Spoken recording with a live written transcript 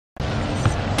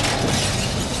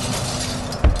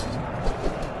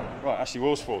Ashley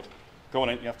Worsfold. Go on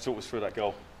in, you have to talk us through that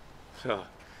goal. Oh.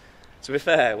 To be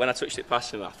fair, when I touched it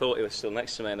past him, I thought he was still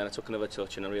next to me, and then I took another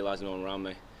touch and I realised no one around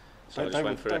me. So they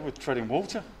were treading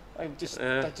water. They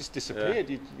just disappeared.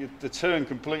 Yeah. The turn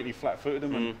completely flat-footed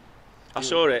them. And I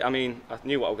saw it. I mean, I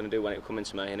knew what I was going to do when it would come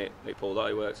into me, and it pulled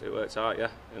out. It worked out, yeah.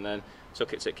 And then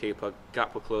took it to the keeper.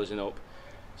 Gap were closing up,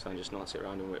 so I just knocked it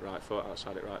around him with right foot,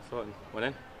 outside it right foot, and went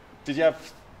in. Did you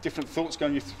have different thoughts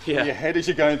going through your head as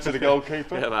you're going to the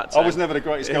goalkeeper? Yeah, about I was never the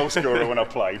greatest goal scorer when I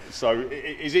played. So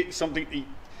is it something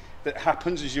that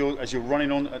happens as you're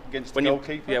running on against the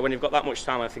goalkeeper? Yeah, when you've got that much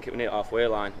time, I think it was near the halfway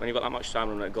line. When you've got that much time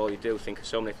running at a goal, you do think of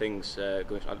so many things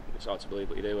going. It's hard to believe,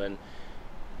 but you do. And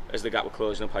as the gap were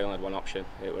closing up, I only had one option.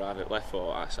 It was either left foot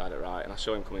or outside at right, and I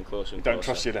saw him coming closer and closer. Don't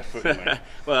trust your left foot, mate.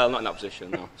 Well, not in that position,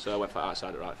 no. So I went for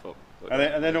outside at right foot.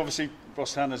 And then obviously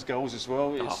Ross Hannah's goals as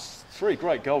well. It's 3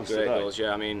 great goals today. Great goals,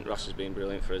 yeah. I mean, Ross has been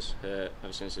brilliant for us ever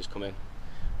since he's come in.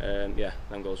 Yeah,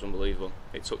 them goals were unbelievable.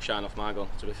 It took shine off my goal,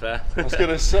 to be fair. I was going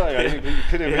to say, I think you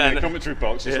could have in the commentary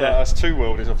box. It's like, that's 2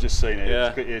 worldies I've just seen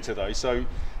here today. So,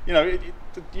 you know,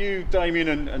 you, Damien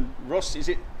and Ross, is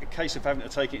it a case of having to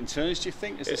take it in turns, do you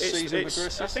think, as the season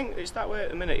progresses? I think it's that way at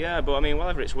the minute, yeah. But I mean,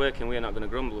 whatever it's working, we're not going to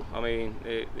grumble. I mean,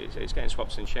 it's getting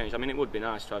swaps and changed. I mean, it would be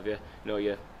nice to have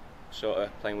you sort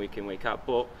of playing week in, week out,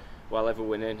 but while ever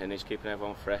winning and he's keeping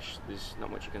everyone fresh, there's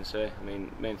not much you can say. I mean,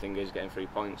 main thing is getting 3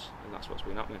 points, and that's what's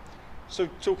been happening. So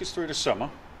talk us through the summer.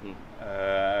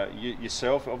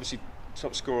 Yourself, obviously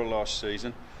top scorer last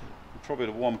season, probably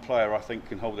the one player I think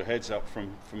can hold their heads up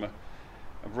from a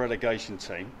relegation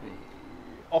team.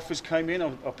 Offers came in, I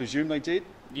presume they did.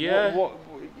 Yeah. What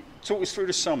talk us through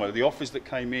the summer, the offers that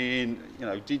came in. You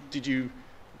know, did you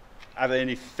have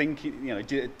any thinking? You know,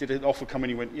 did an offer come in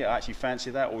and you went, yeah, I actually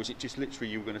fancy that, or was it just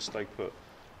literally you were going to stay put?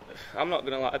 I'm not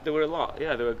going to lie. There were a lot.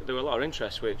 Yeah, there were a lot of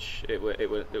interest, which it were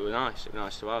nice. It was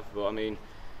nice to have. But I mean,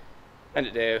 end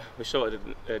of the day, we sorted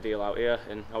a deal out here,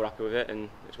 and I'm happy with it, and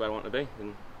it's where I want to be,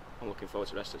 and I'm looking forward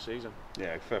to the rest of the season.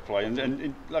 Yeah, fair play.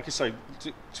 And like I say,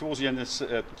 towards the end of this,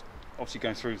 obviously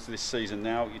going through this season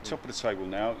now, you're top of the table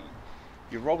now.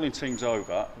 You're rolling teams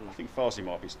over. I think Farsley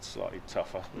might be slightly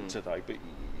tougher today, but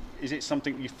is it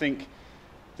something you think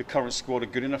the current squad are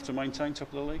good enough to maintain top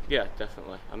of the league? Yeah,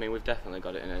 definitely. I mean, we've definitely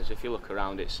got it in us. If you look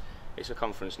around, it's a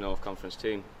Conference North Conference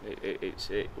team.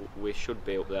 We should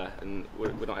be up there, and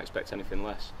we don't expect anything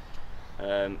less.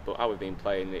 But how we've been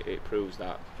playing, it proves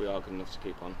that we are good enough to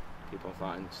keep on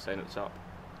fighting, staying at the top.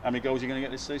 How many goals are you going to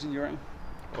get this season, you reckon?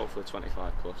 Hopefully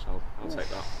 25 plus. I'll take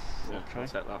that. Yeah, okay. I'll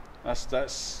take that.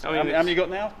 That's. How many you got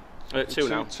now? 2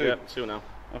 now. 2. Yeah, 2 now.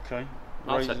 Okay.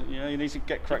 Yeah, you need to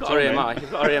get cracked on. You've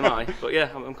got our EMI, but yeah,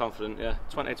 I'm confident. Yeah,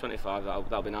 20, 25,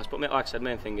 that'll be nice. But like I said,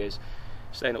 main thing is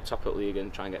staying up top of the league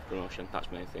and try and get promotion. That's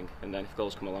the main thing. And then if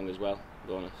goals come along as well,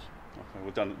 bonus. Okay,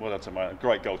 well done to mate.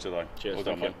 Great goal today. Cheers. Well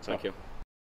done, mate. Thank you.